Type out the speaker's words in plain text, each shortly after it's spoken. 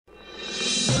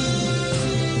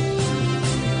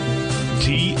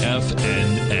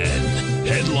TFNN.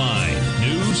 Headline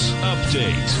News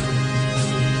Update.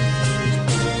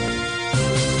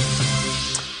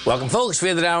 Welcome, folks. We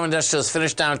have the Dow Industrials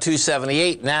finished down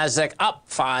 278. NASDAQ up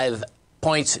 5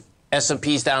 points.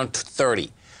 S&P's down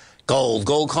 30. Gold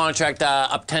contract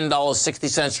up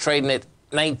 $10.60, trading at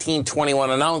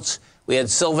 $19.21 an ounce. We had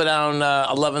silver down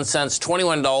 11 cents,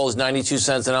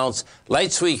 $21.92 an ounce.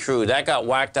 Light sweet crude, that got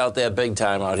whacked out there big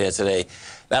time out here today.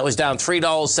 That was down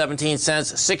 $3.17,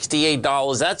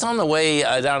 $68. That's on the way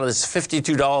down to this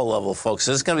 $52 level, folks.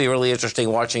 This is going to be really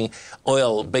interesting watching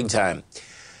oil big time.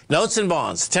 Notes and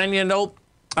bonds. 10-year note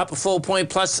up a full point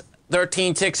plus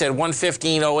 13 ticks at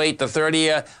 115.08. The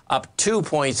 30-year up 2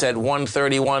 points at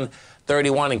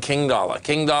 131.31. And King Dollar.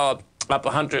 King Dollar up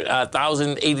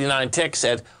 1,089 ticks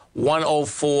at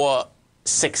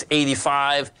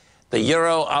 104.685. The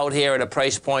euro out here at a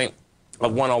price point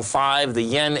of 105. The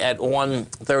yen at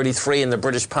 133, and the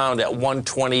British pound at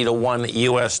 120 to 1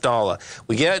 U.S. dollar.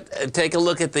 Take a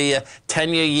look at the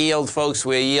 10-year yield, folks.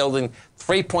 We're yielding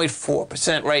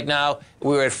 3.4% right now.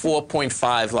 We were at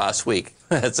 4.5 last week.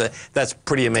 That's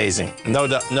pretty amazing. No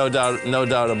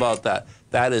doubt about that.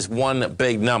 That is one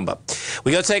big number.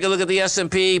 We got to take a look at the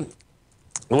S&P.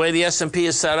 The way the S&P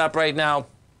is set up right now.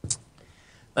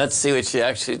 Let's see what you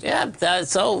actually. Yeah,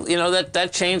 that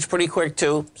changed pretty quick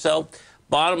too. So,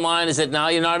 bottom line is that now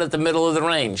you're not at the middle of the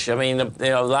range. I mean,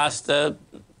 last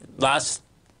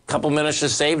couple minutes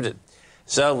just saved it.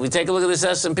 So we take a look at this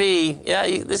S&P.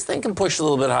 Yeah, this thing can push a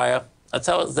little bit higher. That's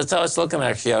how it's looking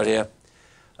actually out here.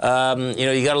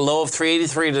 You got a low of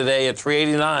 383 today at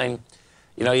 389.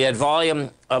 You had volume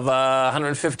of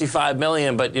 155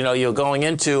 million, but you're going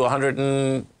into 100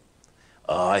 and.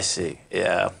 Oh, I see.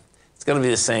 Yeah. It's going to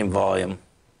be the same volume.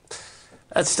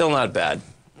 That's still not bad.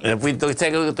 And if we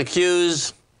take a look at the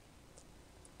Qs,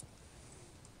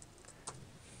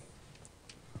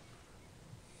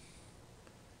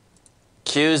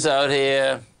 Qs out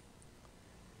here,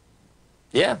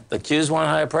 yeah, the Qs want a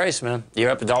higher price, man. You're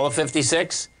up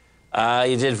 $1.56.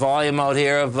 You did volume out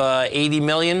here of 80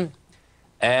 million,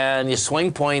 and your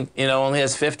swing point, only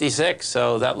has 56.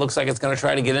 So that looks like it's going to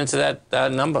try to get into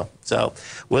that number. So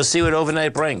we'll see what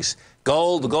overnight brings.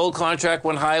 The gold contract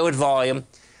went higher with volume.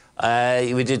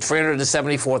 We did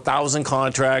 374,000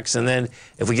 contracts, and then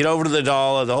if we get over to the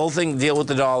dollar, the whole thing deal with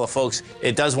the dollar, folks,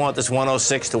 it does want this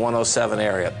 106 to 107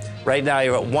 area. Right now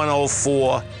you're at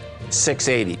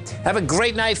 104.680. Have a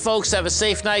great night, folks. Have a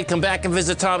safe night. Come back and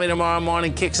visit Tommy tomorrow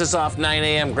morning. Kicks us off 9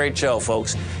 a.m. Great show,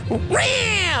 folks. Look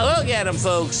at him,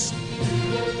 folks.